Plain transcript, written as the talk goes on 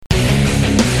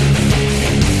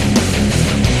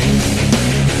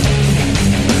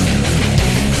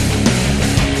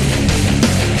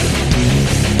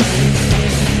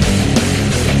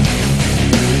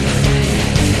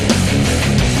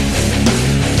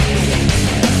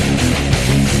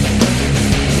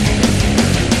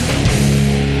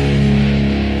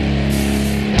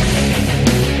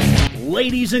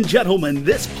Ladies and gentlemen,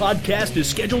 this podcast is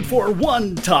scheduled for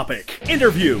one topic.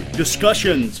 Interview,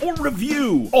 discussions, or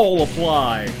review all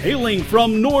apply. Hailing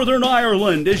from Northern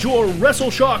Ireland is your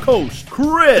WrestleShock host,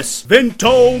 Chris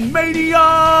Vintomania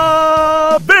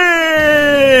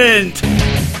Vint!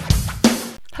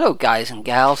 Hello guys and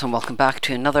gals, and welcome back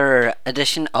to another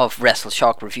edition of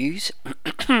WrestleShock Reviews.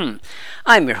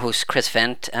 I'm your host Chris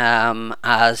Vint,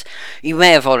 as you may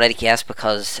have already guessed,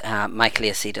 because Mike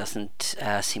Lacey doesn't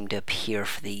seem to appear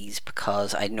for these,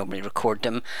 because I normally record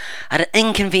them at an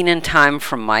inconvenient time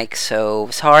for Mike, so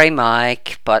sorry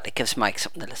Mike, but it gives Mike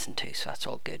something to listen to, so that's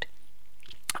all good.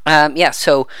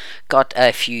 So got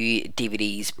a few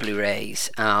DVDs, Blu-rays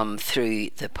through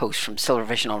the post from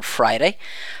Silvervision on Friday.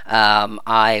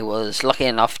 I was lucky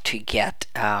enough to get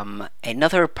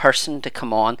another person to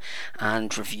come on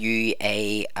and review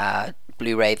a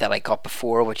Blu-ray that I got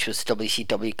before, which was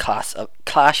WCW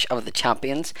Clash of the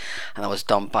Champions, and that was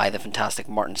done by the fantastic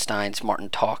Martin Steins. Martin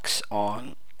Talks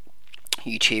on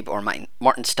YouTube, or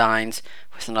Martin Steins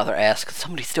with another S, because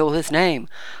somebody stole his name,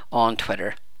 on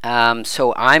Twitter.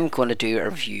 So I'm going to do a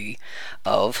review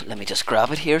of, let me just grab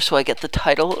it here so I get the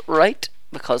title right,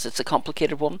 because it's a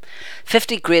complicated one.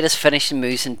 50 Greatest Finishing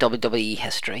Moves in WWE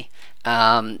History.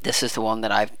 This is the one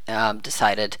that I've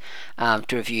decided to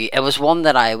review. It was one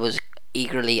that I was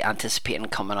eagerly anticipating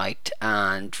coming out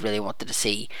and really wanted to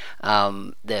see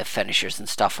the finishers and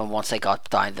stuff, and once I got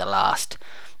down to the last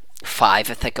 5,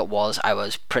 I think it was, I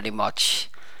was pretty much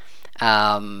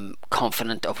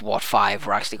confident of what 5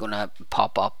 were actually going to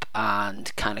pop up,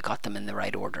 and kind of got them in the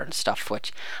right order and stuff,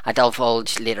 which I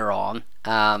divulge later on.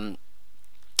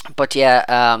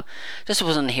 Just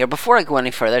wasn't here. Before I go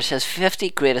any further, it says 50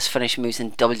 Greatest Finish Moves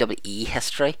in WWE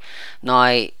History.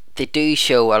 Now, they do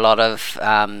show a lot of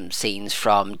scenes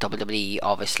from WWE,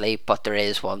 obviously, but there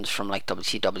is ones from like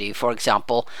WCW. For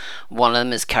example, one of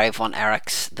them is Kerry Von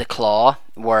Erich's The Claw,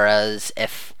 whereas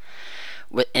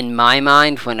in my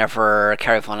mind, whenever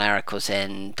Kerry Von Erich was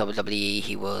in WWE,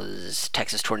 he was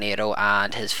Texas Tornado,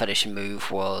 and his finishing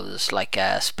move was like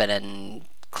a spinning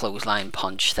clothesline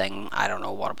punch thing. I don't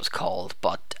know what it was called,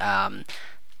 but I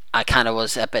kind of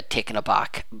was a bit taken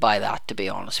aback by that, to be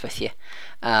honest with you.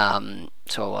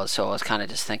 So I was kind of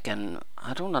just thinking,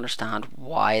 I don't understand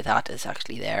why that is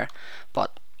actually there.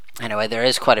 But anyway, there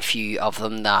is quite a few of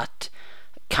them that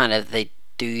kind of, they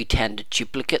do tend to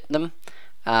duplicate them.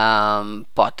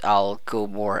 But I'll go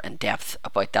more in depth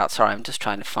about that. Sorry, I'm just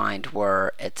trying to find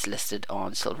where it's listed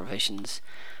on Silvervision's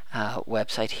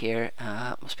website here.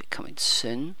 Must be coming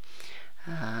soon.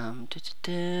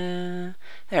 There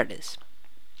it is.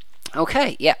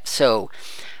 Okay, yeah, so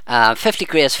 50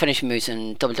 Greatest Finishing Moves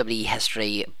in WWE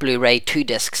History Blu-ray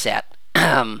 2-disc set.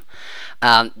 The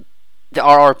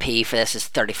RRP for this is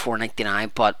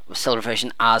 $34.99, but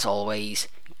Silvervision, as always,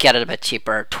 get it a bit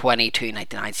cheaper,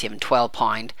 $22.99, saving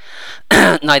 £12.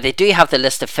 Now, they do have the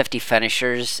list of 50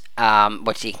 finishers,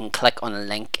 which you can click on a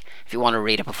link if you want to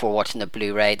read it before watching the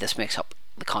Blu-ray. This makes up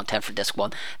the content for disc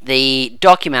 1. The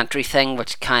documentary thing,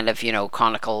 which kind of,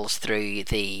 chronicles through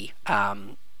the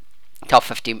top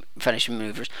 50 finishing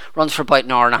movers, runs for about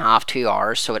an hour and a half, 2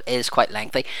 hours, so it is quite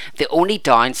lengthy. The only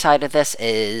downside of this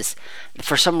is,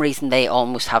 for some reason, they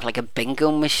almost have like a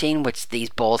bingo machine, which these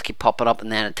balls keep popping up,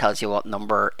 and then it tells you what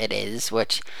number it is,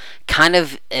 which kind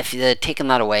of, if you'd taken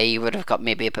that away, you would have got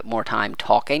maybe a bit more time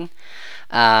talking.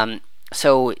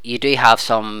 So you do have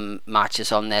some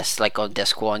matches on this, like on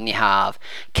disc 1 you have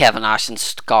Kevin Nash and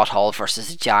Scott Hall versus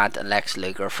the Giant and Lex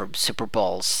Luger from Super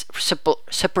Brawl 7,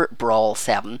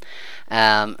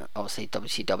 obviously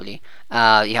WCW.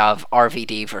 You have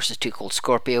RVD versus Too Cold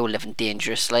Scorpio, Living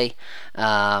Dangerously.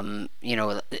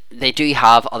 They do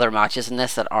have other matches in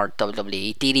this that aren't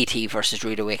WWE. DDT versus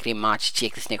Rude Awakening match,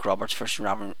 Jake the Snake Roberts versus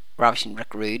Ravishing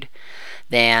Rick Rude.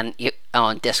 Then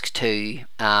on disc 2,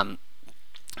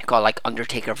 got like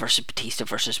Undertaker versus Batista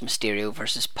versus Mysterio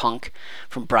versus Punk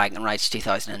from Bragging Rights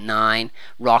 2009,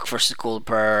 Rock versus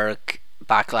Goldberg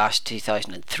Backlash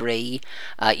 2003.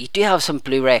 You do have some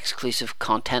Blu-ray exclusive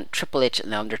content, Triple H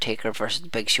and The Undertaker versus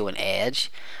Big Show and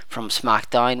Edge from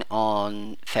SmackDown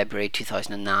on February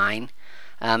 2009.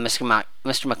 Mr.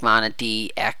 McMahon and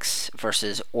DX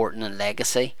versus Orton and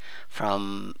Legacy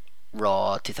from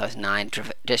Raw 2009.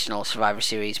 Traditional Survivor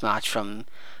Series match from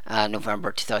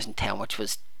November 2010, which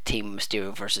was Team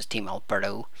Mysterio versus Team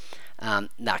Alberto,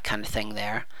 that kind of thing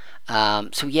there.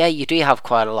 So yeah, you do have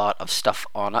quite a lot of stuff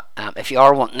on it. If you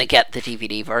are wanting to get the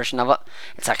DVD version of it,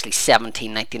 it's actually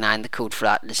 $17.99. The code for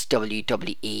that is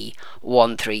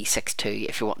WWE1362.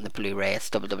 If you're wanting the Blu-ray, it's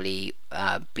WWE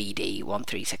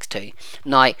BD1362.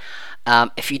 Now,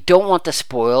 if you don't want this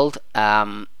spoiled,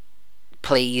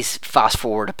 please fast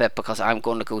forward a bit because I'm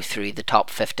going to go through the top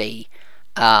 50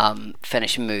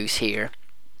 finishing moves here.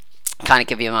 Kind of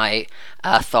give you my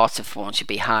thoughts if one should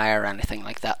be higher or anything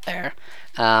like that there.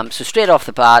 So straight off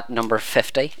the bat, number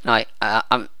 50. Now,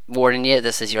 I'm warning you,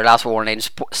 this is your last warning.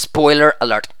 Spoiler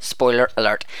alert. Spoiler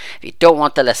alert. If you don't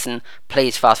want to listen,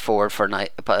 please fast forward for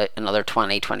about another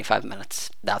 20-25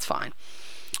 minutes. That's fine.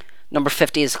 Number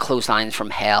 50 is Clotheslines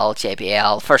from Hell,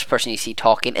 JBL. First person you see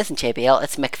talking isn't JBL,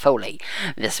 it's Mick Foley.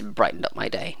 This brightened up my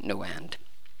day, no end.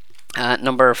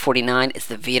 Number 49 is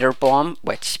the Vader Bomb,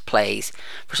 which plays,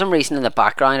 for some reason in the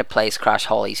background, it plays Crash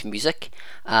Holly's music,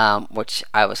 which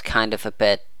I was kind of a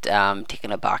bit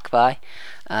taken aback by.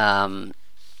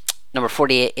 Number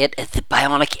 48 is the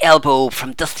Bionic Elbow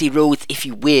from Dusty Rhodes, if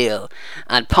you will.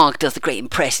 And Punk does a great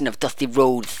impression of Dusty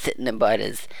Rhodes sitting about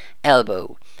his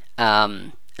elbow.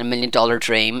 $1 Million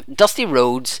Dream. Dusty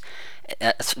Rhodes,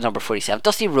 number 47.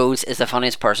 Dusty Rhodes is the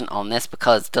funniest person on this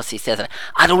because Dusty says,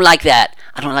 I don't like that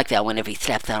whenever he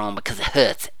slaps that on because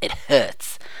it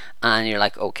hurts. And you're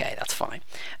like, okay, that's fine.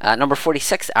 Number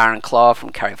 46, Iron Claw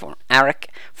from Kerry Von Erich.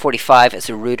 45 is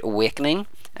A Rude Awakening,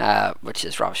 which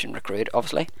is Ravishing Rick Rude,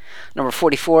 obviously. Number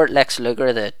 44, Lex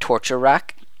Luger, the Torture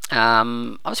Rack.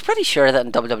 I was pretty sure that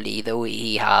in WWE, though,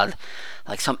 he had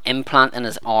like some implant in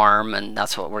his arm, and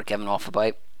that's what we're giving off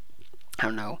about. I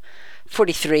don't know.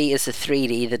 43 is the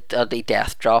 3D, the Dudley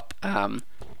Death Drop. A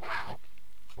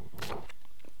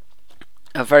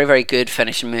very, very good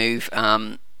finishing move.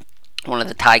 One of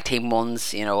the tag team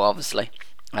ones, obviously.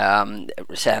 Saying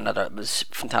that it was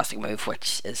a fantastic move,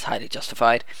 which is highly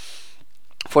justified.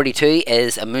 42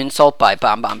 is a moonsault by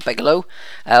Bam Bam Bigelow,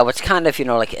 which kind of,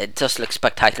 it just looks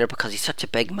spectacular because he's such a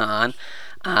big man.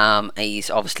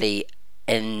 He's obviously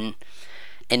in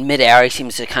mid-air, he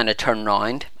seems to kind of turn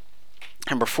round.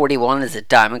 Number 41 is a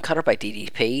Diamond Cutter by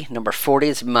DDP. Number 40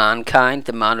 is Mankind,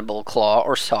 the Mandible Claw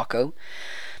or Socko.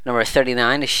 Number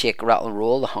 39 is Shake, Rattle,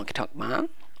 Roll, the Honky Tonk Man.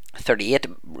 38,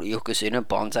 Yokozuna,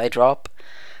 Bonsai Drop.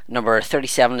 Number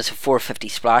 37 is a 450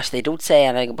 Splash. They don't say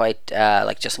anything about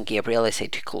like Justin Gabriel, they say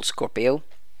Too Cold Scorpio.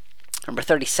 Number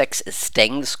 36 is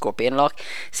Sting, the Scorpion Lock.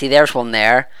 See, there's one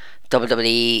there.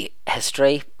 WWE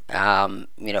history. He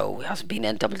hasn't been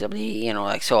in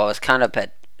WWE, so I was kind of a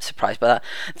bit surprised by that.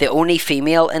 The only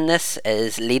female in this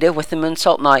is Lita with the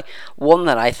moonsault. Now, one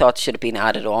that I thought should have been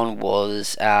added on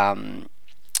was the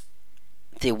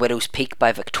Widow's Peak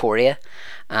by Victoria,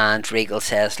 and Regal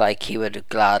says like he would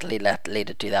gladly let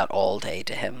Lita do that all day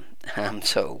to him.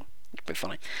 So it'd be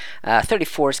funny.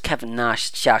 34 is Kevin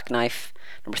Nash Jackknife.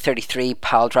 Number 33,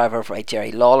 Pile Driver by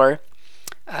Jerry Lawler.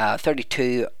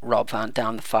 32, Rob Van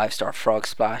Dam, the 5-star Frog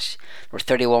Splash. Number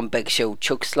 31, Big Show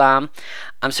Choke Slam.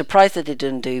 I'm surprised that they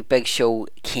didn't do Big Show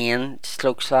Kane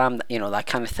Choke Slam, that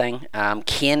kind of thing.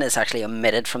 Kane is actually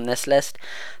omitted from this list.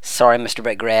 Sorry, Mr.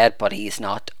 Big Red, but he's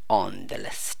not on the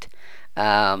list.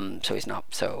 So he's not,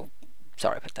 so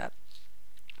sorry about that.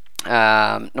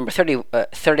 Number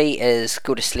 30 is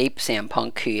Go to Sleep, CM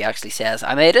Punk, who actually says,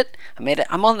 I made it,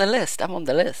 I'm on the list.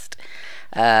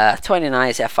 29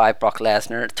 is F5, Brock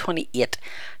Lesnar. 28,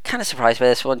 kind of surprised by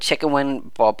this one, Chicken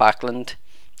Wing, Bob Backlund.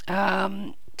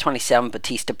 27,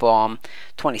 Batista Bomb.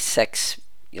 26,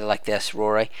 you like this,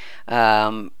 Rory,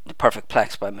 The Perfect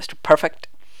Plex by Mr. Perfect.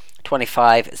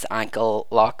 25 is Ankle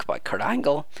Lock by Kurt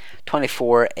Angle.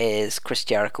 24 is Chris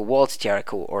Jericho, Waltz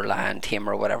Jericho, or Lion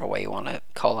Tamer, or whatever way you want to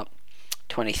call it.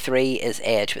 23 is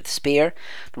Edge with a Spear.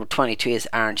 Number 22 is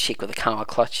Iron Sheik with a Camel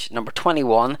Clutch. Number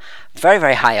 21, very,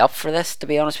 very high up for this, to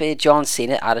be honest with you, John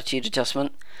Cena, Attitude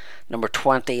Adjustment. Number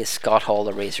 20 is Scott Hall,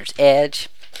 the Razor's Edge.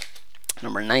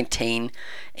 Number 19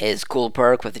 is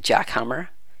Goldberg with the Jackhammer.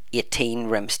 18,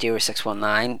 Rey Mysterio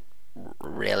 619.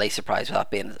 Really surprised with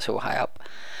that being so high up.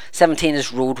 17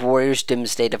 is Road Warriors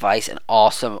Doomsday Device, an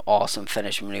awesome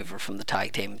finish maneuver from the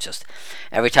tag team. Just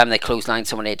every time they clothesline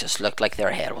someone, it just looked like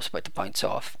their head was about to bounce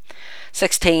off.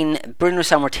 16, Bruno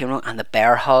Sammartino and the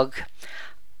Bear Hug.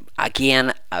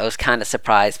 Again, I was kind of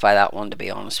surprised by that one, to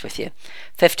be honest with you.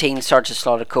 15, Sergeant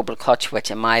Slaughter Cobra Clutch, which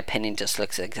in my opinion just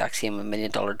looks the exact same as $1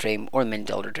 Million Dream, or $1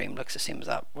 Million Dream looks the same as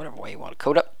that, whatever way you want to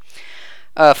code it.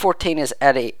 14 is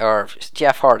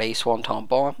Jeff Hardy Swanton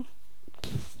Bomb.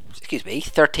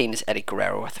 13 is Eddie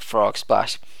Guerrero with the Frog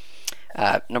Splash.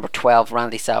 Number 12,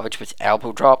 Randy Savage with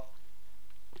Elbow Drop.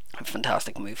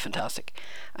 Fantastic move, fantastic.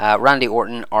 Randy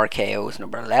Orton RKO is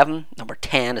number 11. Number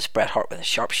 10 is Bret Hart with a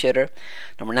Sharpshooter.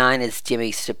 Number 9 is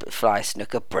Jimmy Superfly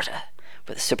Snuka Britta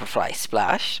with a Superfly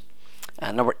Splash.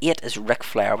 Number 8 is Ric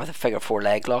Flair with a Figure 4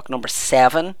 Leg Lock. Number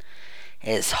 7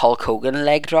 is Hulk Hogan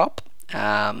Leg Drop.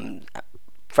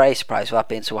 Very surprised with that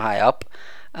being so high up.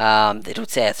 They don't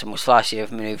say it's the most flashy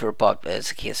of manoeuvre, but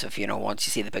it's a case of, once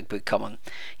you see the big boot coming,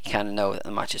 you kind of know that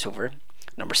the match is over.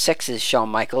 Number 6 is Shawn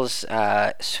Michaels,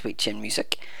 Sweet Chin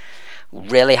Music.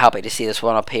 Really happy to see this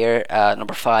one up here.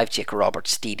 Number 5, Jake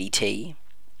Roberts, DDT.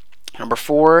 Number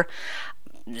 4,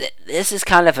 this is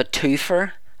kind of a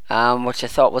twofer, which I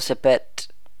thought was a bit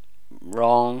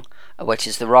wrong, which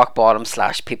is the Rock Bottom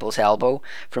 / People's Elbow.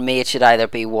 For me, it should either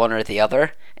be one or the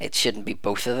other. It shouldn't be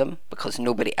both of them, because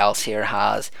nobody else here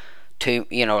has two,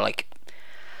 like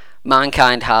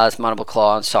Mankind has Mandible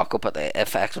Claw and Socko, but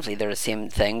effectively they're the same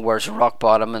thing, whereas Rock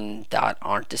Bottom and that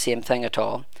aren't the same thing at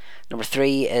all. Number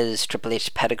 3 is Triple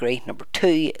H Pedigree. Number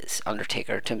 2 is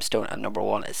Undertaker Tombstone, and number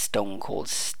 1 is Stone Cold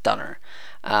Stunner,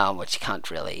 which you can't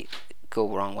really go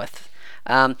wrong with.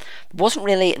 Wasn't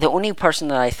really the only person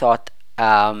that I thought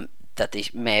that they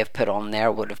may have put on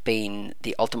there would have been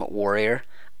the Ultimate Warrior,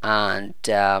 and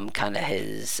kind of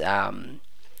his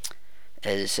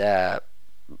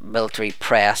military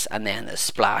press, and then the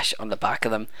splash on the back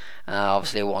of them.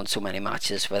 Obviously won so many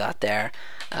matches with that there.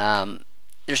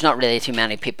 There's not really too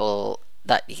many people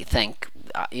that you think,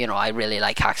 I really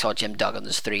like Hacksaw Jim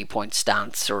Duggan's 3-point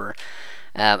stance or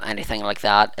anything like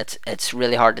that. It's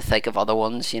really hard to think of other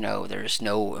ones. There's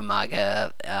no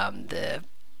Umaga,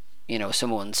 the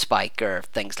Samoan Spike or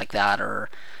things like that, or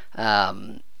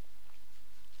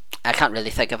I can't really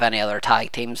think of any other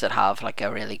tag teams that have like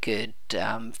a really good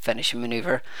finishing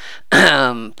maneuver.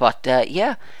 But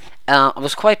I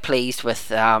was quite pleased with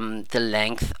the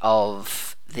length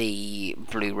of the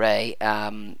Blu-ray,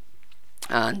 and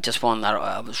just one that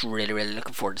I was really, really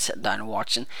looking forward to sitting down and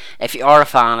watching. If you are a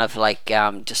fan of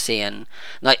just seeing,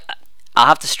 like, I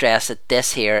have to stress that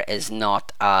this here is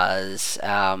not as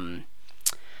how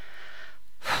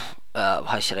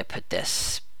should I put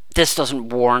this? This doesn't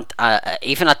warrant,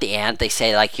 even at the end they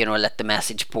say, like, let the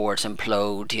message boards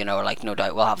implode, like, no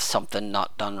doubt we'll have something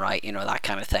not done right, that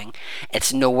kind of thing.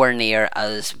 It's nowhere near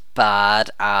as bad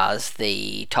as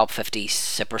the top 50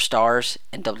 superstars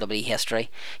in WWE history,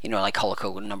 like Hulk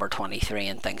Hogan number 23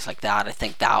 and things like that. I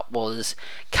think that was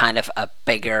kind of a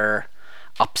bigger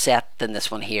upset than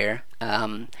this one here.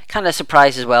 Kind of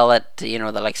surprised as well that, the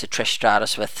likes of Trish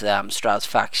Stratus with Stratus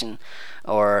Faction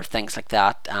or things like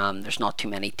that. There's not too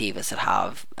many divas that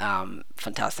have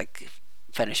fantastic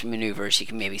finishing maneuvers. You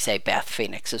can maybe say Beth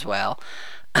Phoenix as well,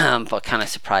 but kind of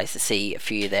surprised to see a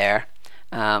few there.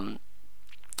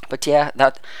 But yeah,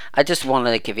 that I just wanted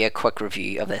to give you a quick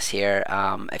review of this here.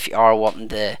 If you are wanting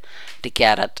to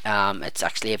get it, it's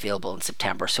actually available in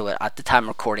September. So at the time of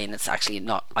recording, it's actually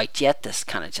not out yet. This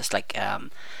kind of just like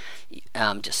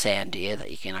just saying to you that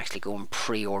you can actually go and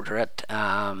pre-order it,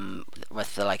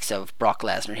 with the likes of Brock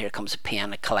Lesnar. Here Comes the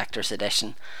Pain, a collector's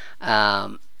edition.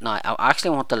 Now I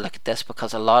actually want to look at this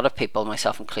because a lot of people,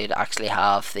 myself included, actually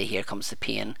have the Here Comes the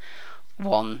Pain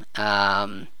one.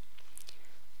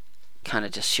 Kind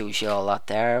of just shows you all that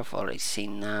there. I've already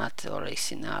seen that.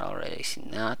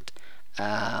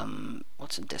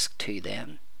 What's in disc 2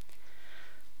 then?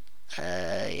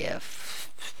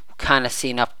 Kind of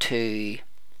seen up to.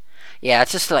 Yeah,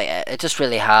 it's just like it just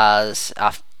really has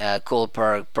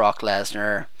Goldberg, Brock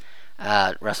Lesnar,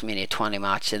 WrestleMania 20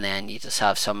 match, and then you just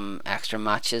have some extra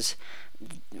matches.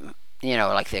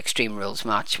 Like the Extreme Rules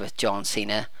match with John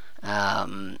Cena.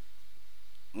 That's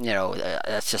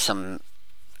just some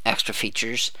extra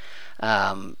features,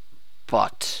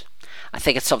 but I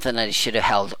think it's something that he should have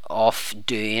held off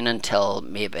doing until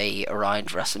maybe around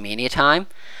WrestleMania time.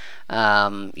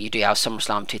 You do have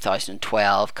SummerSlam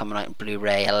 2012 coming out in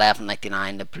Blu-ray,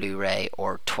 $11.99 the Blu-ray,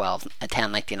 or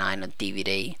 $10.99 on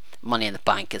DVD. Money in the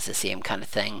Bank is the same kind of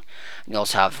thing. You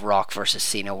also have Rock vs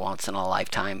Cena Once in a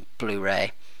Lifetime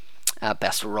Blu-ray,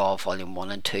 Best of Raw Volume 1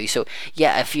 and 2. So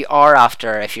yeah, if you are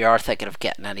thinking of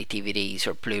getting any DVDs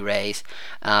or Blu-rays,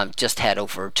 just head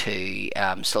over to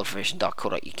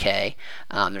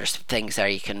silvervision.co.uk. There's things there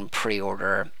you can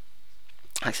pre-order.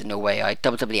 Actually, No Way Out,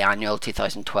 WWE Annual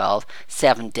 2012,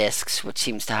 7 discs, which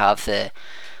seems to have the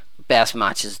best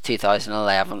matches of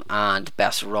 2011 and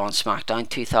best of Raw and SmackDown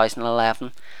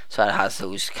 2011. So it has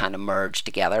those kind of merged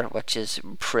together, which is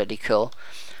pretty cool.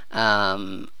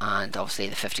 And obviously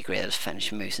the 50 greatest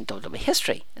finishing moves in WWE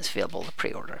history is available to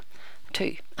pre-order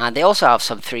too. And they also have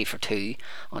some 3 for 2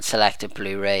 on selected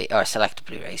Blu-rays,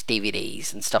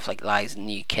 DVDs and stuff like Lives in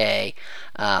the UK,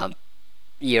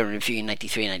 year in review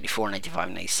 93, 94, 95,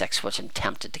 96, which I'm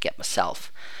tempted to get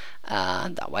myself.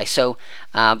 that way. So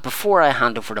before I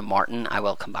hand over to Martin, I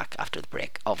will come back after the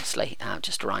break, obviously,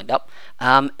 just to round up.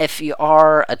 If you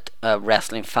are a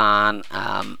wrestling fan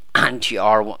and you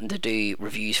are wanting to do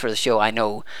reviews for the show, I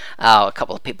know a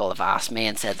couple of people have asked me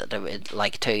and said that they would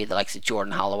like to. The likes of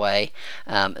Jordan Holloway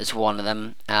is one of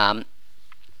them.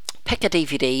 Pick a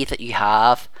DVD that you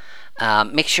have.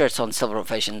 Make sure it's on Silver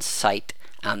Vision's site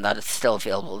and that it's still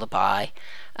available to buy.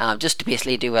 Just to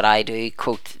basically do what I do,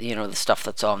 quote the stuff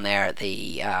that's on there,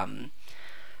 the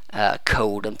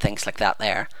code and things like that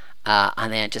there,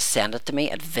 and then just send it to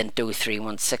me at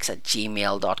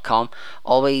vinto316@gmail.com.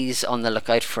 Always on the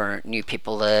lookout for new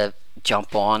people to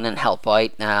jump on and help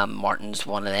out. Martin's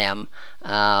one of them,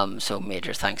 so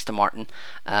major thanks to Martin.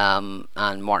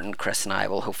 And Martin, Chris and I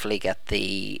will hopefully get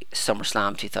the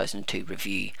SummerSlam 2002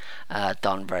 review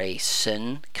done very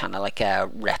soon, kind of like a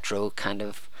retro kind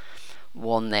of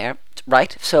one there,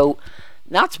 right? So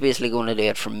that's basically going to do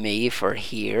it from me for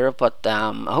here, but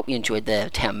I hope you enjoyed the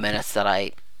 10 minutes that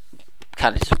I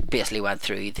kind of just basically went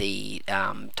through the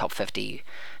top 50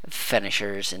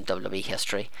 finishers in WWE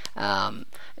history.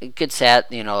 Good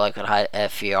set, like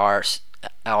if you are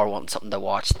wanting something to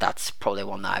watch, that's probably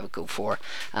one that I would go for.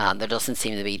 There doesn't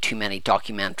seem to be too many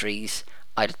documentaries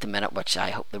out at the minute, which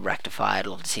I hope they rectify. I'd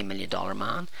love to see $1 Million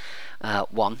Man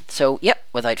one. So yep,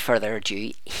 without further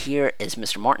ado, here is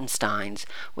Mr. Martin Steins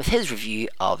with his review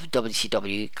of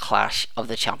WCW Clash of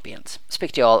the Champions.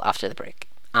 Speak to you all after the break,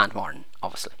 and Martin,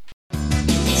 obviously.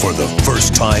 For the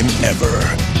first time ever,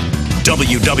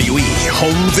 WWE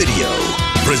Home Video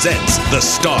presents the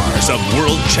stars of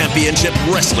World Championship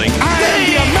Wrestling. I am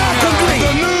the American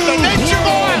Dream, the Nature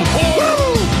Boy,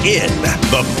 in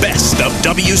the best of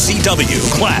WCW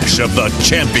Clash of the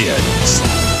Champions.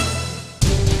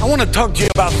 I want to talk to you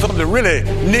about something really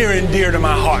near and dear to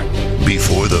my heart.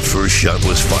 Before the first shot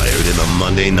was fired in the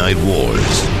Monday Night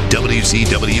Wars,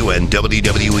 WCW and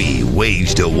WWE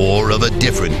waged a war of a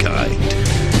different kind.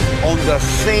 On the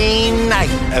same night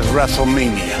as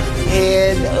WrestleMania,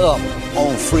 head up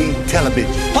on free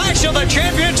television. Clash of the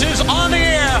Champions is on the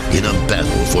air. In a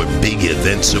battle for big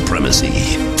event supremacy.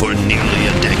 For nearly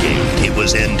a decade, it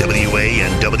was NWA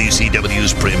and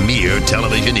WCW's premier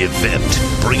television event,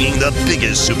 bringing the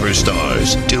biggest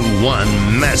superstars to one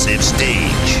massive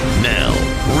stage. Now,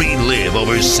 relive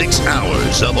over 6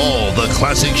 hours of all the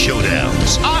classic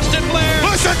showdowns. Austin Blair.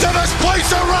 Listen to this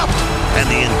place erupt! And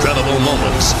the incredible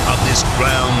moments of this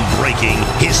groundbreaking,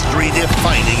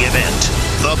 history-defining event.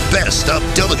 The best of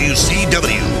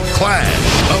WCW Clash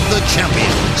of the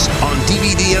Champions on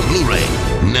DVD and Blu-ray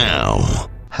now.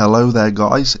 Hello there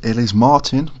guys, it is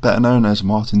Martin, better known as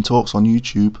Martin Talks on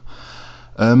YouTube,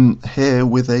 here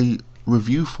with a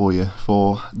review for you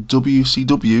for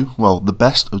WCW, well, the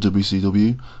best of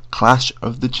WCW Clash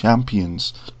of the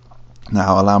Champions.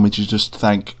 Now allow me to just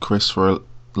thank Chris for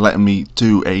letting me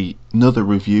do another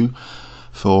review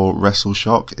for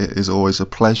WrestleShock. It is always a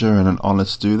pleasure and an honour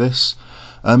to do this.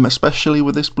 Especially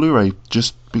with this Blu-ray,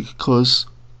 just because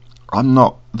I'm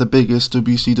not the biggest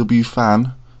WCW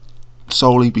fan,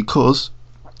 solely because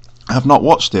I have not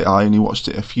watched it. I only watched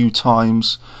it a few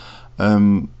times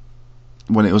when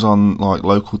it was on like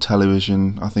local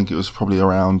television. I think it was probably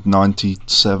around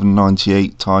 97,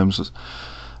 98 times.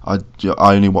 I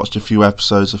only watched a few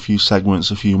episodes, a few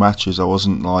segments, a few matches. I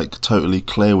wasn't like totally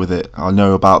clear with it. I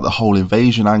know about the whole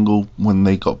invasion angle when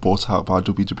they got bought out by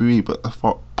WWE, but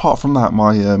apart from that,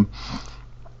 my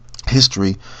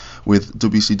history with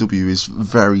WCW is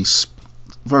very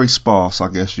sparse, I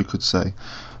guess you could say.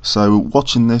 So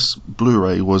watching this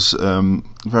Blu-ray was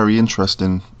very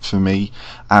interesting for me,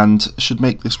 and should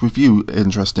make this review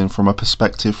interesting from a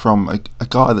perspective from a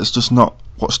guy that's just not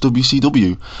watched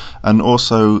WCW, and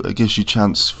also it gives you a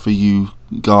chance for you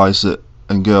guys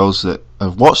and girls that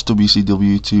have watched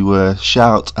WCW to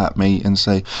shout at me and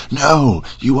say, no,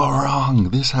 you are wrong,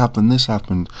 this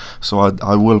happened. So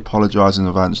I will apologise in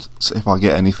advance if I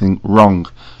get anything wrong,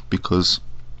 because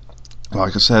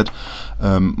like I said,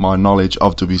 my knowledge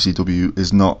of WCW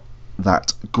is not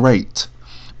that great,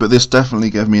 but this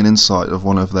definitely gave me an insight of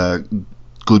one of their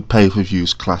good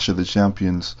pay-per-views, Clash of the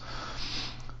Champions.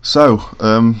 So,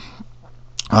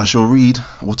 I shall read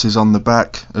what is on the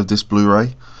back of this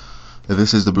Blu-ray.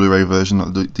 This is the Blu-ray version,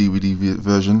 not the DVD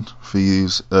version for you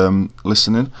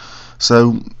listening.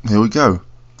 So, here we go.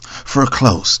 For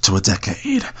close to a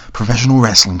decade, professional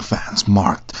wrestling fans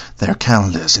marked their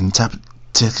calendars in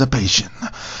anticipation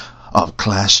of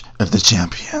Clash of the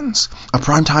Champions, a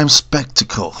primetime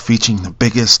spectacle featuring the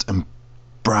biggest and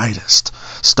brightest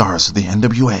stars of the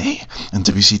NWA and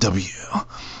WCW.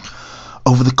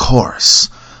 Over the course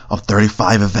of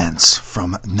 35 events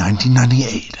from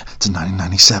 1998 to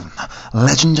 1997,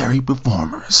 legendary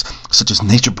performers such as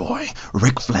Nature Boy,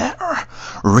 Ric Flair,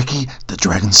 Ricky the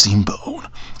Dragon Steamboat,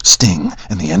 Sting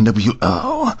and the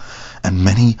NWO, and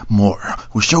many more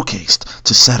were showcased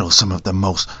to settle some of the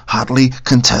most hotly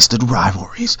contested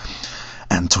rivalries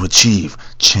and to achieve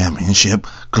championship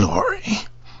glory.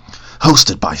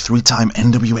 Hosted by three-time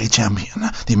NWA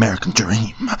champion, the American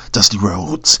Dream, Dusty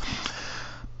Rhodes,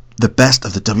 the best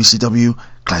of the WCW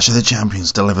Clash of the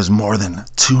Champions delivers more than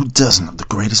 24 of the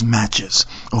greatest matches,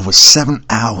 over 7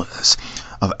 hours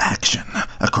of action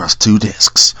across 2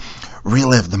 discs.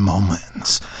 Relive the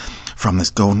moments from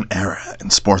this golden era in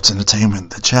sports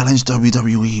entertainment that challenged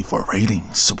WWE for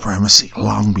ratings supremacy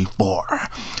long before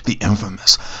the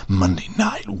infamous Monday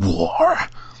Night War.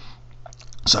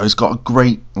 So it's got a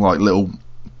great little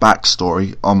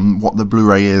backstory on what the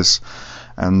Blu-ray is,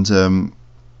 and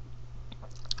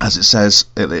as it says,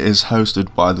 it is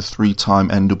hosted by the 3-time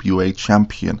NWA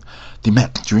champion, the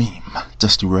American Dream,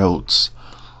 Dusty Rhodes.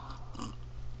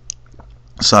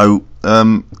 So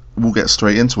we'll get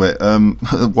straight into it.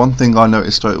 One thing I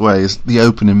noticed straight away is the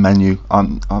opening menu.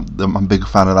 I'm a big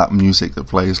fan of that music that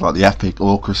plays, like the epic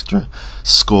orchestra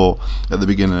score at the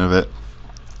beginning of it.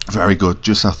 Very good.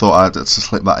 Just I thought I had to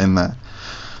slip that in there.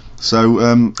 So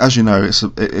as you know, this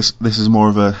is more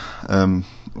of a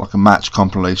like a match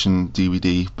compilation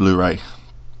DVD Blu-ray.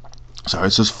 So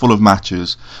it's just full of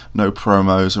matches, no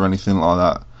promos or anything like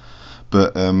that.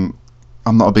 But I'm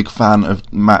not a big fan of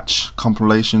match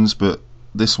compilations, but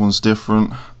this one's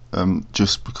different,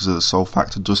 just because of the sole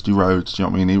fact of Dusty Rhodes. Do you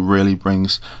know what I mean? He really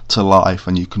brings to life,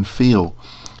 and you can feel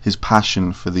his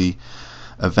passion for the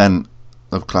event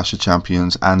of Clash of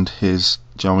Champions and his,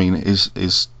 do you know what I mean,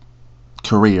 his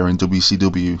career in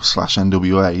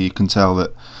WCW/NWA. You can tell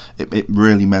that it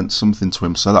really meant something to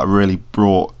him, so that really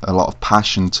brought a lot of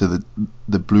passion to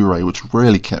the Blu-ray, which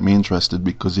really kept me interested,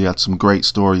 because he had some great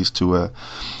stories to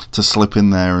slip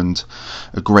in there, and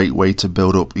a great way to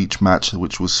build up each match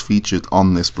which was featured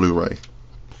on this Blu-ray.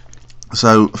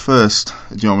 So first,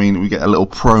 do you know what I mean, we get a little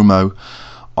promo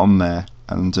on there,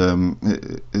 and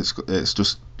it's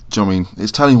just, do you know what I mean,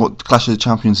 it's telling what Clash of the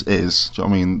Champions is. Do you know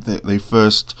what I mean? They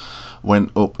first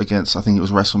went up against, I think it was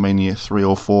WrestleMania 3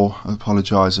 or 4. I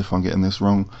apologise if I'm getting this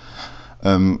wrong. Do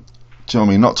you know what I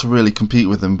mean? Not to really compete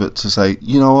with them, but to say,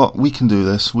 you know what, we can do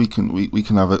this. We can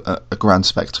have a grand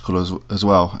spectacle as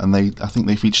well. And I think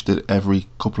they featured it every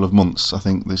couple of months. I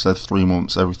think they said 3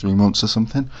 months, every 3 months or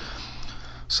something.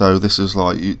 So this is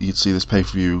like, you'd see this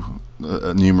pay-per-view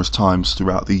numerous times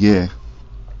throughout the year.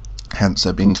 Hence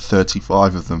there being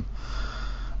 35 of them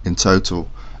in total.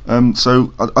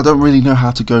 So I don't really know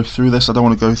how to go through this. I don't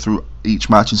want to go through each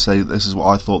match and say this is what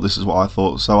I thought, this is what I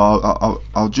thought. So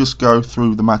I'll just go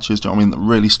through the matches, do you know what I mean, that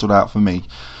really stood out for me.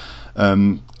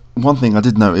 One thing I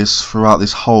did notice throughout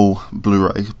this whole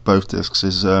Blu-ray, both discs,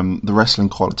 is the wrestling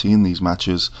quality in these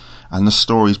matches, and the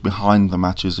stories behind the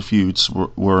matches, the feuds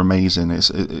were amazing.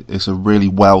 It's a really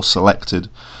well selected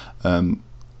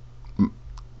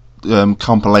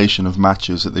compilation of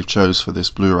matches that they've chose for this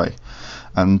Blu-ray,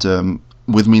 and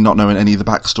with me not knowing any of the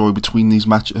backstory between these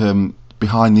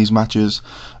behind these matches,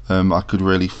 I could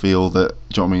really feel that,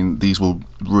 do you know what I mean, these were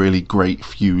really great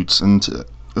feuds, and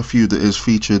a feud that is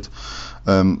featured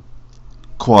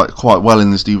quite well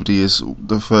in this DVD is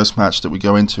the first match that we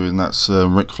go into, and that's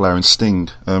Ric Flair and Sting.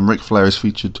 Ric Flair is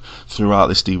featured throughout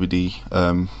this DVD,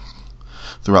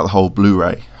 throughout the whole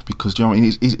Blu-ray, because, do you know what I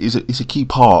mean, he's a key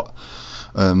part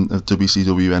of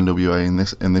WCW NWA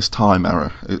in this time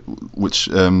era, which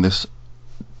this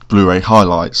Blu-ray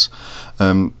highlights,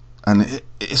 and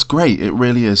it's great. It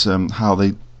really is. How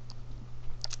they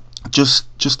just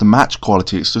the match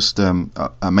quality. It's just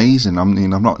amazing. I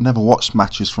mean, I've never watched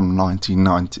matches from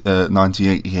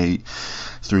 1988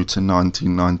 through to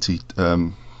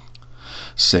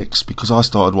 1996, because I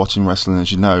started watching wrestling, as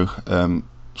you know,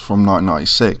 from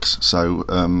 1996. So.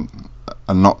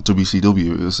 And not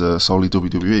WCW, it was solely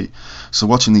WWE. So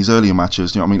watching these earlier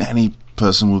matches, you know what I mean, any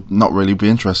person would not really be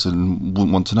interested and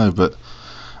wouldn't want to know, but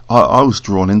I was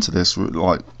drawn into this.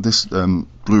 Like, this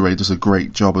Blu-ray does a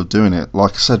great job of doing it,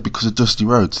 like I said, because of Dusty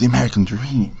Rhodes, the American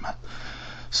Dream.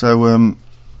 So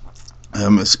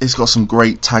it's got some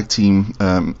great tag team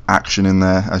action in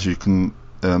there, as you can.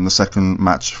 The second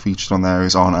match featured on there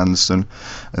is Arn Anderson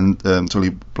and Tully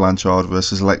Blanchard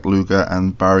versus Lex Luger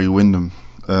and Barry Windham,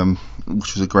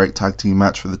 which was a great tag team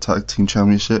match for the tag team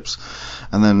championships.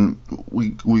 And then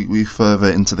we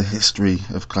further into the history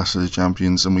of Clash of the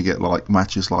Champions, and we get like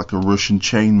matches like a Russian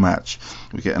chain match.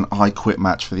 We get an I Quit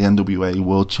match for the NWA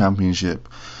World Championship.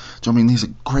 you know what I mean? These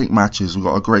are great matches. We've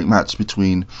got a great match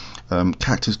between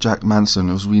Cactus Jack Manson,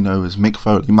 as we know as Mick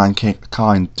Foley,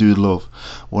 Mankind, Dude Love,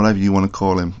 whatever you want to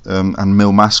call him, and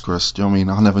Mil Mascaras. Do you know what I mean?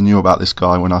 I never knew about this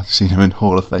guy when I seen him in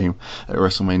Hall of Fame at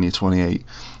WrestleMania 28,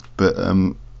 but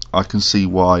I can see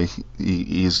why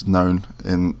he is known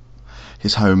in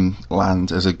his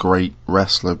homeland as a great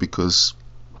wrestler, because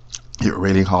it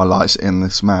really highlights it in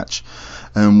this match.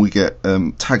 We get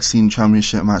tag team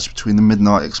championship match between the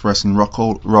Midnight Express and Rock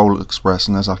Roll Express,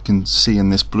 and as I can see in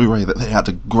this Blu-ray, that they had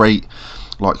a great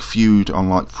feud on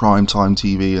primetime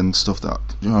TV and stuff, that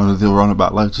they were on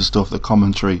about loads of stuff. The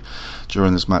commentary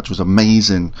during this match was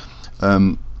amazing.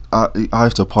 I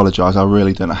have to apologise, I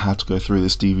really don't know how to go through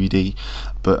this DVD,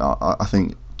 but I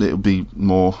think it'll be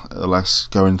more or less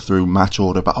going through match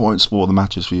order, but I won't spoil the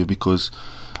matches for you, because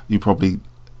you probably,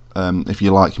 if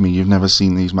you're like me, you've never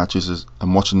seen these matches,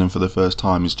 and watching them for the first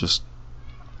time is just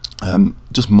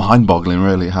mind-boggling,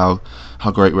 really, how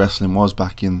great wrestling was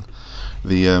back in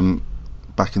the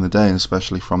day, and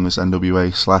especially from this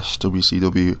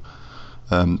NWA/WCW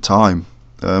time.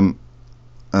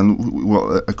 And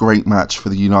what a great match for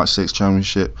the United States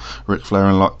Championship, Ric Flair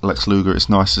and Lex Luger. It's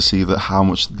nice to see that how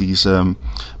much these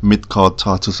mid-card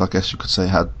titles, I guess you could say,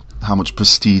 had how much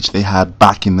prestige they had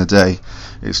back in the day.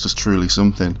 It's just truly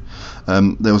something.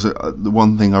 There was the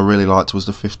one thing I really liked was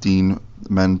the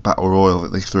 15-men Battle Royal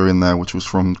that they threw in there, which was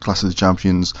from Clash of the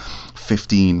Champions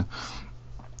 15.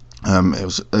 It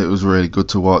was really good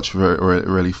to watch,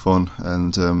 really fun,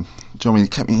 and do you know what I mean?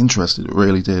 It kept me interested. It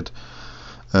really did.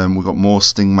 We got more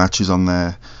Sting matches on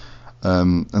there,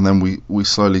 and then we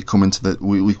slowly come into the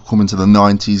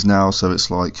 90s now, so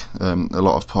it's like a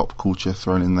lot of pop culture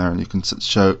thrown in there, and you can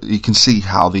see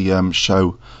how the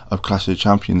show of Clash of the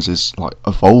Champions is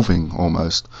evolving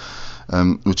almost,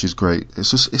 which is great.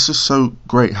 It's just so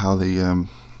great how they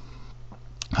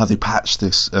patched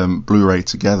this Blu-ray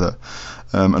together.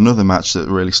 Another match that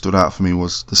really stood out for me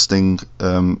was the Sting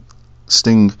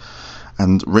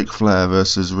and Ric Flair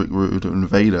versus Rick Rude and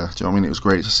Vader. Do you know what I mean? It was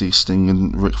great to see Sting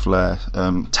and Ric Flair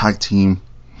tag team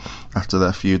after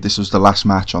their feud. This was the last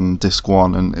match on Disc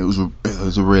 1, and it was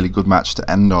a really good match to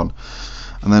end on.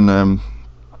 And then, do you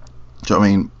know what I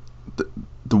mean?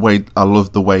 I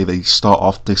love the way they start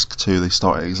off Disc 2. They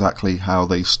start exactly how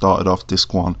they started off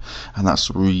Disc 1, and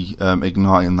that's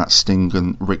igniting that Sting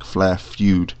and Ric Flair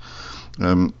feud.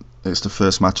 It's the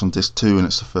first match on Disc 2, and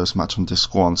it's the first match on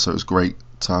Disc 1, so it's great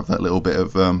to have that little bit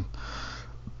of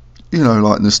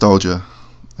nostalgia,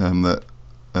 that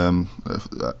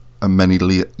many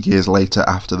years later,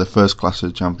 after the first Clash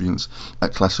of Champions,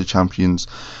 at Clash of Champions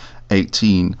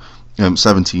 17,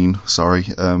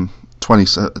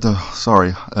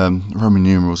 Roman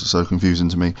numerals are so confusing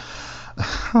to me.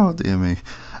 Oh dear me.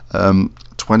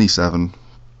 27,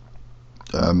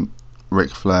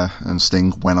 Ric Flair and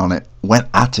Sting went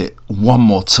at it one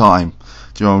more time.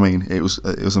 Do you know what I mean? It was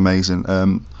amazing.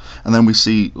 And then we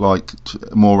see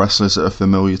more wrestlers that are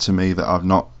familiar to me that I've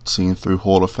not seen through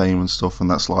Hall of Fame and stuff,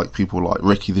 and that's people like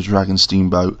Ricky the Dragon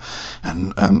Steamboat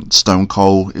and Stone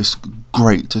Cold. It's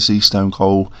great to see Stone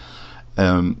Cold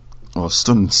or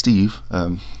Stunning Steve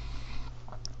in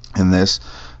this,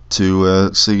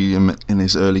 to see him in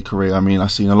his early career. I mean,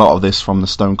 I've seen a lot of this from the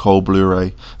Stone Cold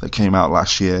Blu-ray that came out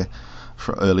last year,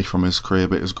 early from his career,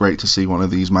 but it was great to see one of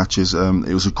these matches.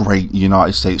 It was a great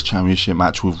United States Championship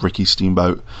match with Ricky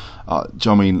Steamboat. Do you know what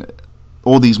I mean?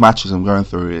 All these matches I'm going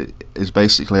through, it is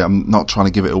basically, I'm not trying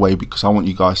to give it away, because I want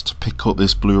you guys to pick up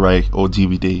this Blu-ray or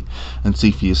DVD and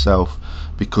see for yourself,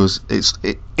 because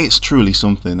it's truly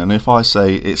something. And if I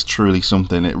say it's truly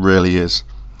something, it really is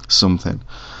something.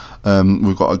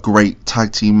 We've got a great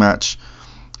tag team match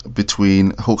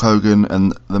between Hulk Hogan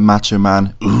and the Macho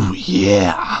Man. Ooh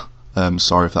yeah.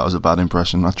 Sorry if that was a bad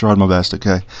impression. I tried my best.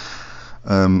 Okay.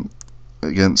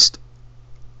 Against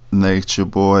Nature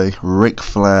Boy, Ric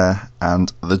Flair,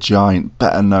 and the Giant,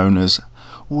 better known as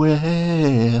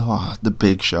the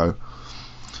Big Show.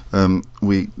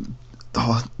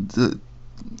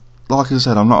 Like I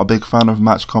said, I'm not a big fan of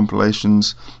match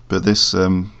compilations, but this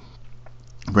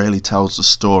really tells the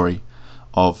story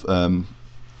of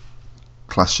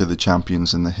Clash of the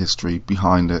Champions and the history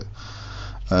behind it.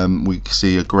 We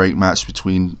see a great match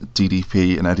between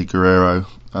DDP and Eddie Guerrero,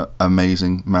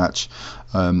 amazing match.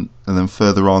 And then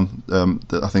further on,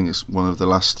 I think it's one of the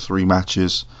last three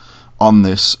matches on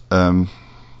this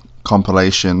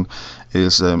compilation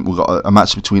is we've got a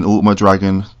match between Ultimo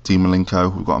Dragon, Dean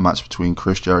Malenko. We've got a match between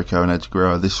Chris Jericho and Eddie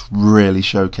Guerrero. This really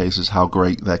showcases how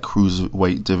great their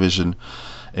cruiserweight division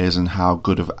is and how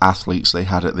good of athletes they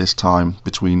had at this time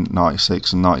between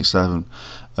 96 and 97.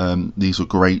 These were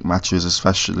great matches,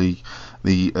 especially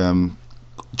the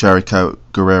Jericho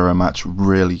Guerrero match.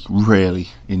 Really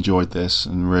enjoyed this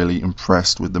and really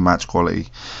impressed with the match quality.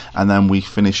 And then we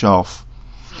finish off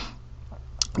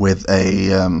with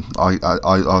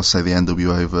I'll say the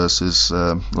NWA versus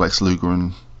Lex Luger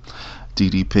and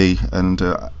DDP, and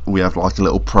we have like a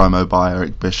little promo by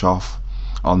Eric Bischoff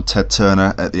on Ted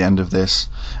Turner at the end of this,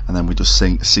 and then we just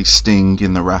see Sting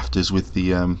in the rafters with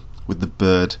the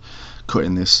bird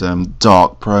cutting this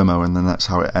dark promo, and then that's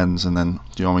how it ends. And then,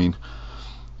 do you know what I mean,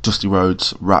 Dusty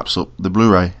Rhodes wraps up the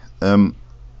Blu-ray.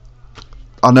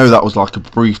 I know that was like a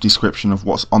brief description of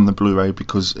what's on the Blu-ray,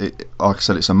 because like I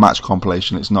said, it's a match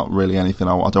compilation. It's not really anything.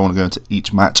 I don't want to go into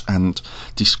each match and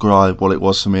describe what it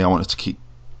was for me. I wanted to keep,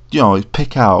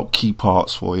 pick out key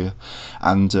parts for you,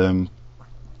 and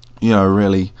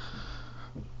really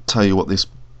tell you what this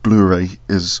Blu-ray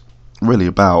is really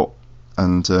about.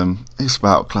 And it's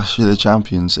about Clash of the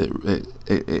Champions.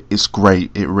 It's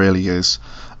great. It really is.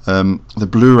 The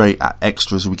Blu-ray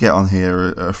extras we get on here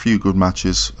are a few good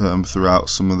matches throughout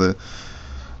some of the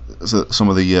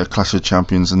Clash of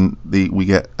Champions, and we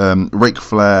get Ric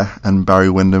Flair and Barry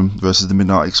Windham versus the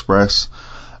Midnight Express,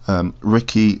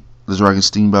 Ricky the Dragon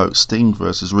Steamboat, Sting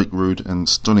versus Rick Rude and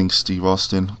Stunning Steve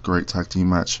Austin, great tag team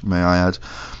match, may I add.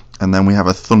 And then we have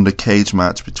a Thunder Cage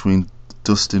match between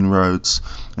Dustin Rhodes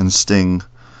and Sting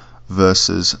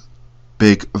versus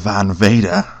Big Van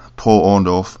Vader, Paul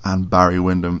Orndorff and Barry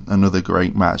Windham. Another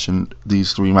great match, and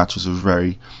these three matches were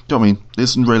very,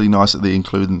 it's really nice that they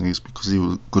included these, because they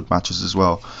were good matches as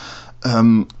well.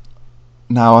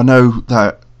 Now I know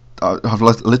that I've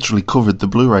literally covered the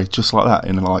Blu-ray just like that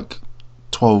in like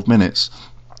 12 minutes,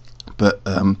 but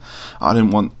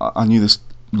I knew this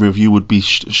review would be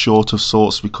short of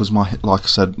sorts, because like I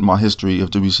said, my history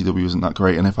of WCW isn't that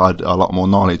great, and if I had a lot more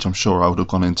knowledge, I'm sure I would have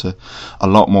gone into a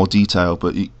lot more detail.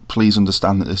 But please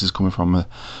understand that this is coming from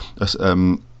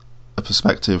a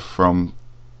perspective from,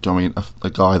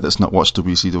 a guy that's not watched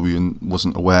WCW and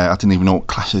wasn't aware. I didn't even know what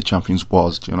Clash of the Champions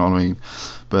was. Do you know what I mean?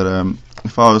 But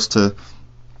if I was to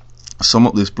sum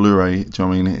up this Blu-ray, do you know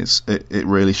what I mean? It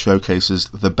really showcases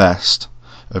the best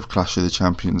of Clash of the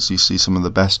Champions. You see some of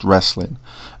the best wrestling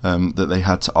that they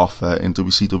had to offer in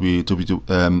WCW,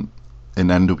 in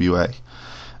NWA,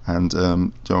 and do you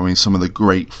know what I mean? Some of the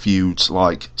great feuds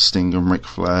like Sting and Ric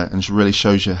Flair, and it really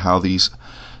shows you how these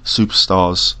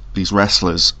superstars, these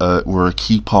wrestlers, were a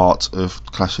key part of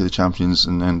Clash of the Champions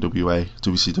and NWA,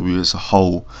 WCW as a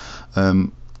whole.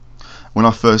 When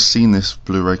I first seen this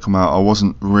Blu-ray come out, I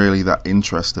wasn't really that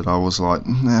interested. I was like,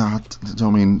 I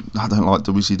don't like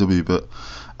WCW, but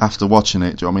after watching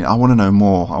it, I want to know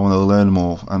more. I want to learn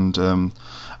more, and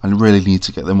I really need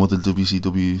to get them other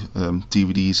WCW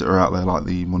DVDs that are out there, like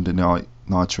the Monday Night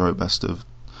Nitro Best of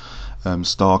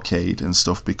Starrcade and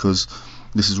stuff, because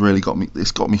this has really got me.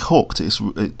 It's got me hooked. Do you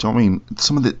know what I mean?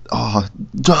 Some of the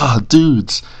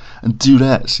dudes and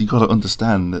dudettes, you got to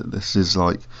understand that this is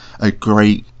like a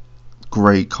great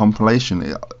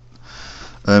compilation.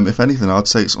 If anything, I'd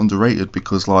say it's underrated,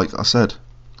 because like I said,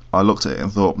 I looked at it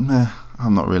and thought,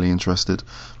 I'm not really interested.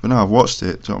 But now I've watched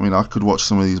it, do you know what I mean? I could watch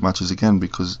some of these matches again,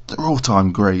 because they're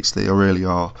all-time greats. They really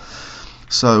are.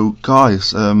 So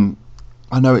guys, I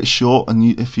know it's short,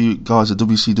 and if you guys are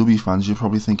WCW fans, you're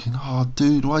probably thinking,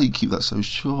 dude, why do you keep that so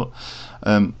short?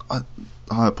 I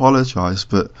apologise,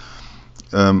 but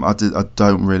I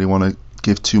don't really want to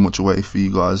give too much away for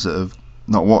you guys that have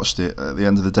not watched it. At the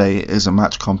end of the day, it is a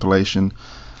match compilation,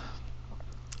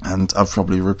 and I've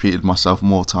probably repeated myself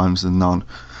more times than none.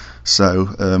 So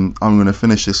I'm going to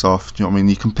finish this off. Do you know what I mean?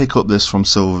 You can pick up this from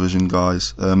Silvervision,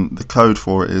 guys. The code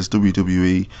for it is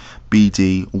WWE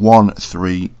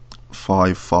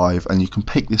BD1355, and you can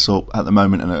pick this up at the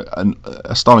moment at an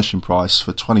astonishing price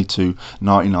for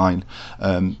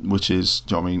 $22.99, which is,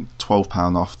 do you know what I mean,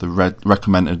 £12 off the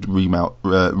recommended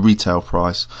retail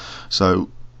price. So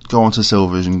go on to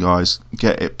Silvervision, guys,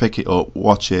 get it, pick it up,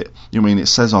 watch it. You know what I mean, it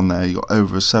says on there you got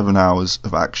over 7 hours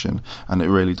of action, and it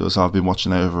really does. I've been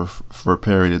watching it over for a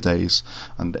period of days,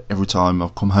 and every time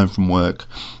I've come home from work, do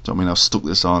you know what I mean, I've stuck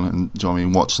this on and, do you know what I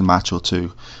mean, watched a match or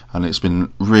two, and it's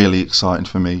been really exciting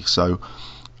for me. So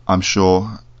I'm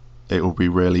sure it will be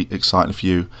really exciting for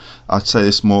you. I'd say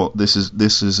this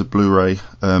is a Blu-ray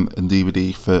and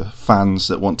DVD for fans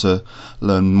that want to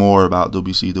learn more about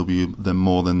WCW than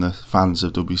more than the fans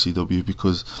of WCW,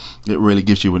 because it really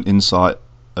gives you an insight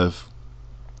of,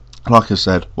 like I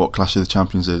said, what Clash of the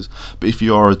Champions is. But if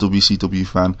you are a WCW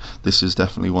fan, this is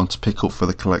definitely one to pick up for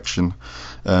the collection.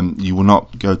 You will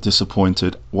not go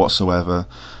disappointed whatsoever.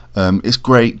 It's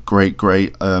great.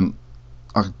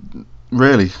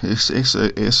 Really, it's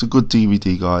a good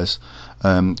DVD, guys.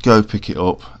 Go pick it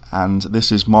up and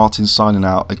this is Martin signing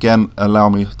out. Again, allow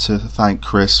me to thank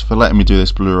Chris for letting me do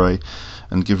this Blu-ray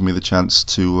and giving me the chance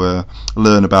to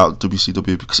learn about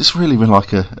WCW, because it's really been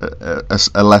like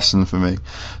a lesson for me.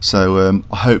 So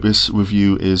I hope this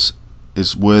review is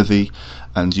worthy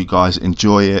and you guys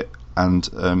enjoy it,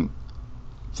 and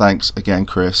thanks again,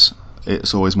 Chris.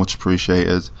 It's always much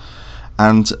appreciated.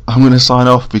 And I'm going to sign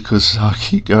off because I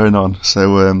keep going on.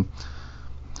 So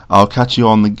I'll catch you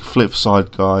on the flip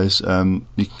side, guys. You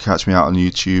can catch me out on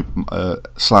YouTube,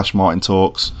 /Martin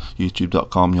Talks,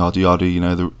 youtube.com, yada yada, you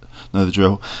know the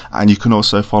drill. And you can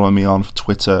also follow me on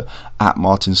Twitter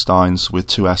 @MartinSteins with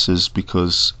 2 S's,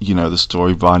 because you know the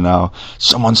story by now.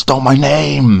 Someone stole my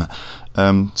name!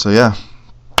 So yeah,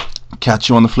 catch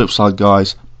you on the flip side,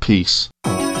 guys. Peace.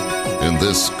 In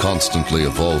this constantly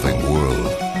evolving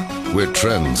world, where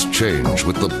trends change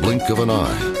with the blink of an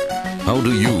eye, how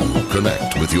do you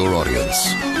connect with your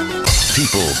audience?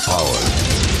 People Power.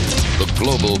 The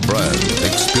global brand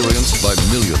experienced by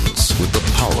millions with the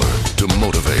power to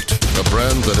motivate. A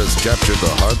brand that has captured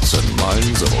the hearts and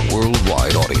minds of a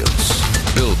worldwide audience.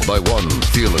 Built by one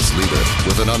fearless leader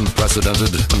with an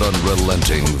unprecedented and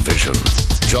unrelenting vision.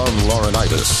 John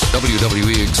Laurinaitis,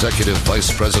 WWE Executive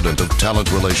Vice President of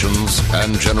Talent Relations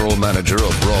and General Manager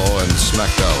of Raw and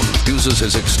SmackDown, uses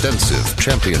his extensive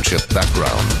championship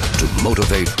background to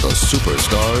motivate the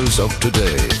superstars of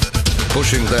today,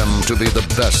 pushing them to be the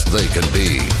best they can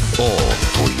be, all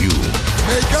for you.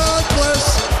 May God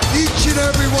bless each and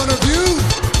every one of you.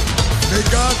 May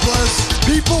God bless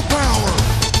People Power.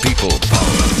 People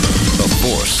Power, a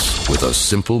force with a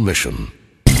simple mission.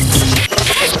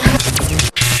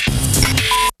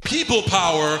 People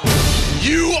Power,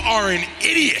 you are an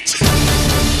idiot.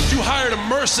 You hired a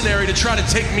mercenary to try to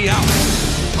take me out.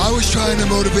 I was trying to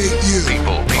motivate you.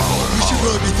 People Power. You should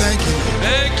really be thanking me.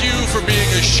 Thank you for being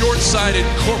a short-sighted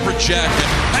corporate jacket.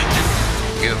 Thank you.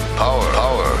 Give power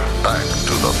back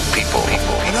to the people.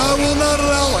 And I will not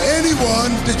allow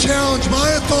anyone to challenge my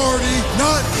authority,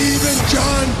 not even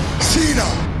John Cena.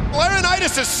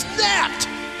 Laurinaitis has snapped.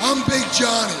 I'm Big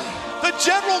Johnny. The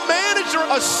general manager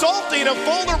assaulting a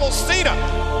vulnerable Cena.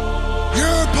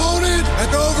 Your opponent at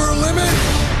the Over Limit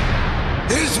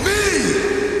is me.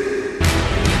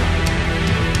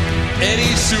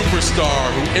 Any superstar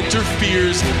who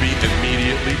interferes will be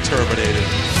immediately terminated.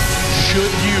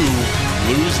 Should you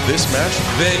lose this match,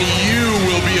 then you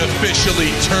will be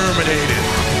officially terminated.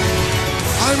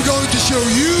 I'm going to show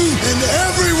you and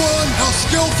everyone how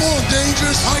skillful and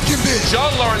dangerous I can be. John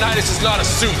Laurinaitis is not a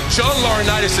suit. John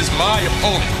Laurinaitis is my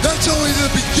opponent. That's only the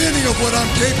beginning of what I'm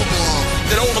capable of.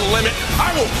 And over the limit,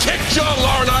 I will kick John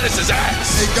Laurinaitis'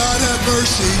 ass. May God have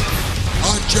mercy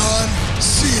on John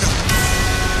Cena.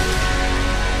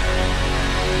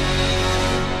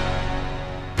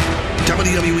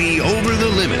 WWE Over the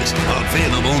Limit,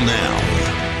 available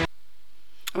now.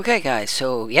 Okay guys,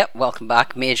 so welcome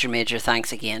back. Major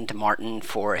thanks again to Martin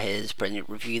for his brilliant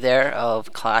review there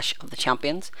of Clash of the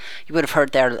Champions. You would have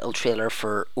heard their little trailer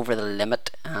for Over the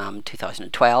Limit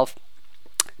 2012.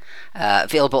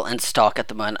 Available in stock at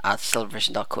the moment at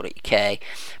silvervision.co.uk.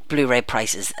 Blu-ray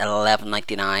price is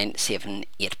 $11.99, saving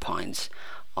 £8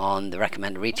 on the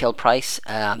recommended retail price.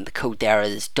 The code there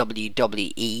is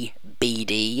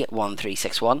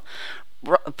WWEBD1361.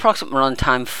 Approximate run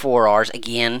time 4 hours.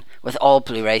 Again, with all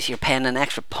Blu-rays, you're paying an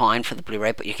extra £1 for the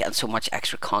Blu-ray, but you're getting so much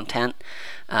extra content.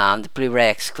 The Blu-ray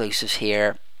exclusives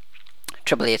here: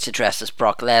 Triple H addressed as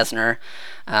Brock Lesnar.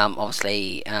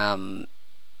 Obviously,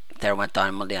 there went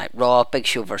down Monday Night Raw. Big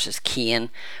Show versus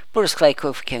Kane. Brodus Clay,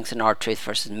 Kofi Kingston, R-Truth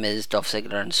versus Miz, Dolph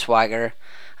Ziggler and Swagger.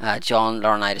 John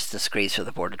Laurinaitis disagrees with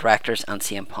the board of directors, and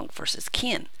CM Punk versus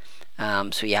Kane.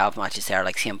 So you have matches there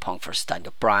like CM Punk versus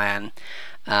Daniel Bryan,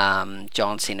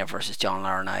 John Cena versus John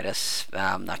Laurinaitis,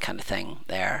 that kind of thing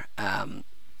there.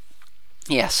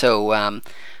 So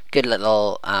good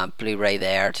little Blu-ray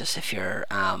there, just if you're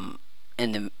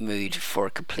in the mood for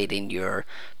completing your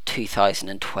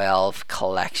 2012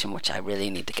 collection, which I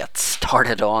really need to get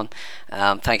started on.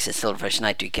 Thanks to Silvervision,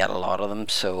 I do get a lot of them,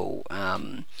 so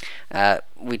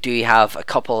we do have a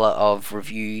couple of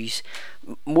reviews,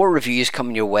 more reviews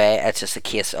coming your way. It's just a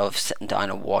case of sitting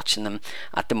down and watching them.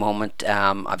 At the moment,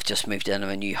 I've just moved into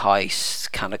a new house,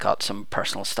 kind of got some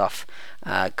personal stuff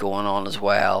going on as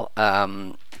well,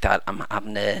 that I'm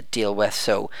having to deal with,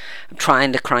 so I'm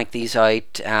trying to crank these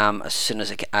out as soon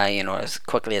as as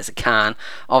quickly as I can.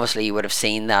 Obviously, you would have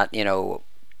seen that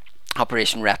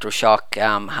Operation Retroshock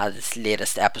had its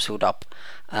latest episode up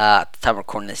at the time of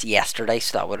recording this yesterday,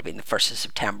 so that would have been the 1st of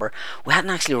September. We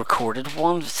hadn't actually recorded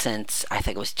one since, I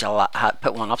think it was July,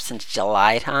 put one up since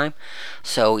July time,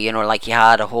 so you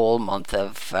had a whole month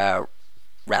of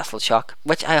WrestleShock,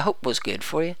 which I hope was good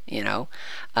for you, you know.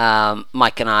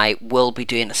 Mike and I will be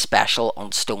doing a special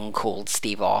on Stone Cold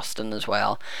Steve Austin as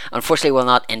well. Unfortunately, we're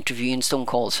not interviewing Stone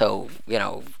Cold, so, you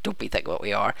know, don't be thinking what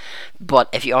we are. But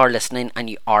if you are listening and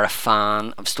you are a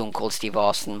fan of Stone Cold Steve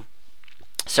Austin,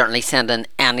 certainly send in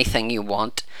anything you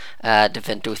want to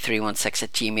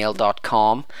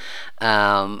vinto316@gmail.com.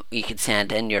 You can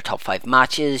send in your top 5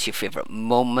 matches, your favourite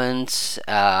moments,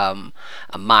 a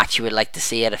match you would like to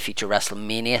see at a future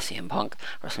WrestleMania, CM Punk,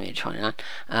 WrestleMania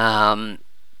 29.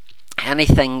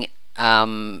 Anything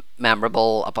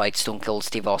memorable about Stone Cold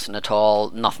Steve Austin at all.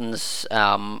 Nothing's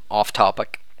off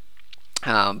topic.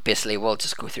 Basically we'll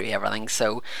just go through everything,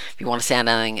 so if you want to send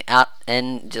anything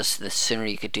in, just the sooner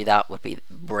you could do that would be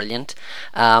brilliant.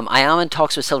 I am in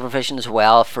talks with Silvervision as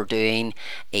well for doing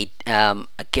a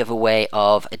giveaway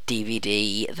of a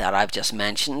DVD that I've just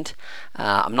mentioned.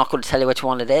 I'm not going to tell you which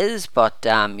one it is, but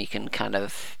you can kind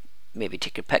of maybe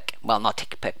take your pick. Well, not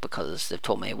take your pick, because they've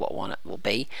told me what one it will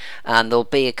be, and there'll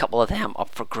be a couple of them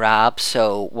up for grabs.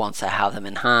 So once I have them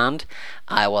in hand,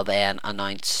 I will then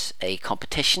announce a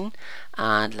competition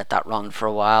and let that run for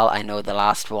a while. I know the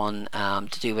last one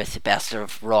to do with the best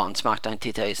of Raw and SmackDown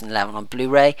 2011 on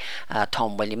Blu-ray,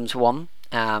 Tom Williams won.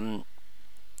 Tom,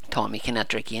 you can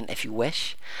enter again if you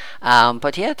wish.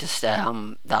 But yeah, just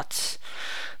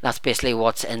that's basically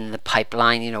what's in the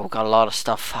pipeline. You know, we've got a lot of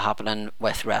stuff happening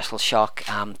with WrestleShock,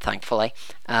 thankfully.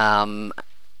 I've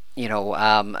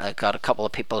got a couple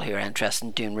of people who are interested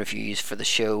in doing reviews for the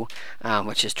show,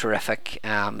 which is terrific.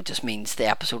 It just means the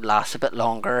episode lasts a bit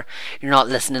longer. You're not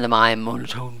listening to my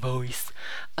monotone voice.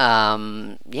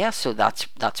 So that's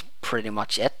pretty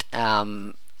much it.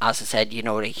 As I said, you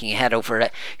know, you can head over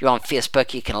it. You're on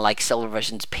Facebook, you can like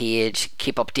Silvervision's page,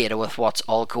 keep updated with what's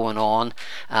all going on.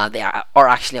 They are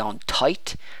actually on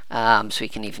Tite, so you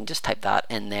can even just type that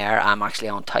in there. I'm actually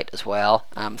on Tite as well.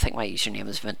 I think my username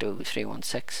is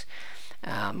Vinto316.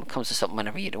 Comes to something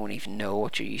whenever you don't even know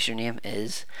what your username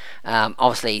is.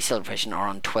 Obviously Silvervision are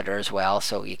on Twitter as well,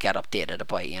 so you get updated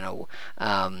about, you know,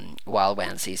 Wild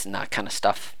Wednesdays and that kind of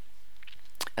stuff.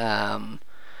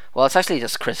 Well, it's actually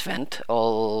just Chris Vent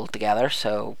all together,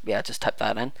 so yeah, just type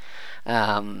that in.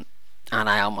 And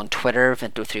I am on Twitter,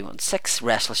 Vinto316.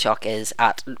 WrestleShock is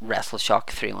at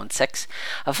WrestleShock316.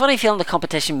 I have a funny feeling the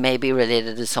competition may be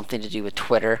related to something to do with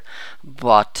Twitter,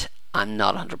 but I'm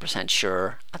not 100%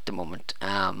 sure at the moment.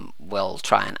 We'll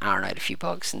try and iron out a few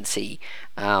bugs and see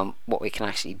what we can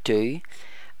actually do.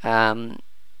 Just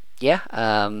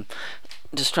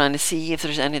trying to see if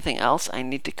there's anything else I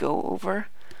need to go over.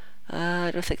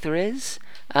 I don't think there is.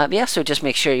 So just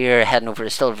make sure you're heading over to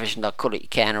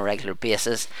silvervision.co.uk on a regular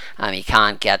basis. You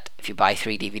can get, if you buy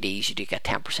 3 DVDs, you do get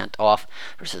 10% off.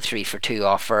 There's a 3 for 2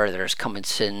 offer. There's coming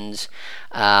soons.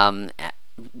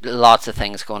 Lots of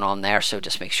things going on there, so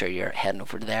just make sure you're heading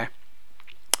over to there.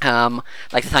 I'd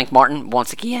like to thank Martin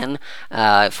once again.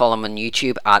 Follow him on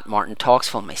YouTube at Martin Talks.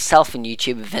 Follow myself on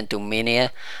YouTube, Vintomania.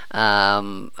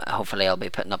 Hopefully I'll be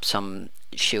putting up some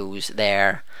shows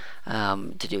there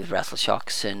to do with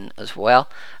WrestleShock soon as well.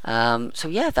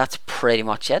 That's pretty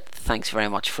much it. Thanks very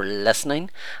much for listening,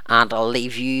 and I'll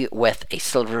leave you with a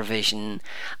Silvervision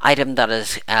item that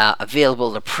is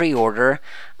available to pre-order,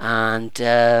 and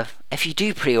if you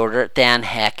do pre-order, then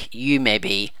heck, you may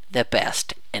be the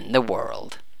best in the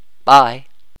world. Bye.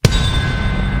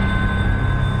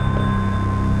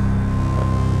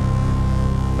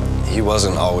 He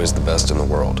wasn't always the best in the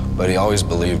world, but he always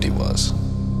believed he was.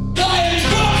 I am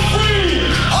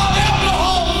drug-free! I'm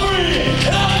alcohol-free!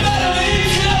 And I'm better than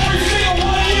each and every single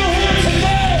one of you here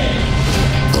today!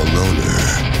 A loner,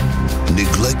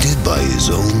 neglected by his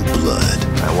own blood.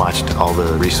 I watched all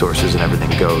the resources and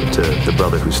everything go to the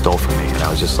brother who stole from me, and I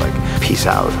was just like, peace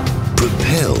out.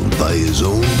 Propelled by his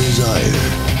own desire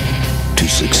to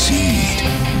succeed,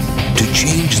 to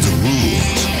change the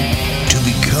rules, to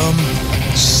become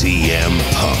CM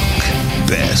Punk,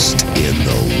 best in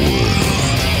the world.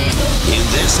 In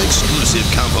this exclusive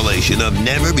compilation of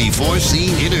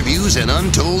never-before-seen interviews and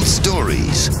untold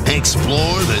stories,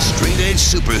 explore the straight-edge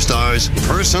superstar's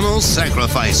personal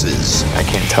sacrifices. I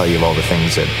can't tell you all the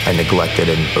things that I neglected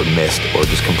or missed or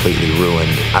just completely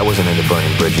ruined. I wasn't into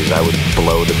burning bridges. I would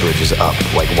blow the bridges up,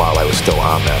 like while I was still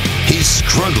on them. His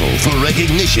struggle for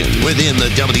recognition within the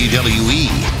WWE.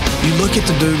 You look at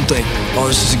the dude and think, oh,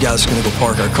 this is the guy that's going to go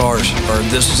park our cars, or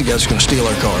this is the guy that's going to steal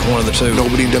our car, one of the two.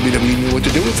 Nobody in WWE knew what to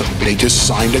do with him. They just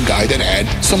signed a guy that had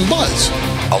some buzz.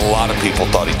 A lot of people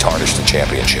thought he tarnished the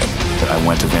championship. But I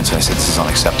went to Vince and I said, this is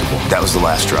unacceptable. That was the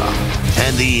last straw.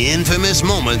 And the infamous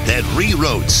moment that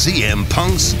rewrote CM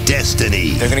Punk's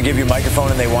destiny. They're going to give you a microphone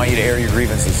and they want you to air your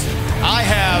grievances. I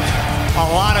have a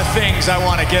lot of things I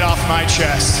want to get off my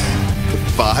chest. The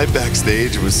vibe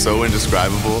backstage was so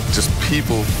indescribable. Just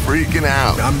people freaking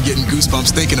out. I'm getting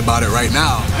goosebumps thinking about it right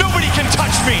now. Nobody can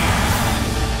touch me.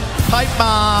 Pipe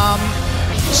bomb.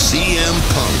 CM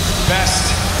Punk.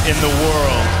 Best in the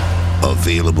world.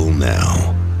 Available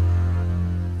now.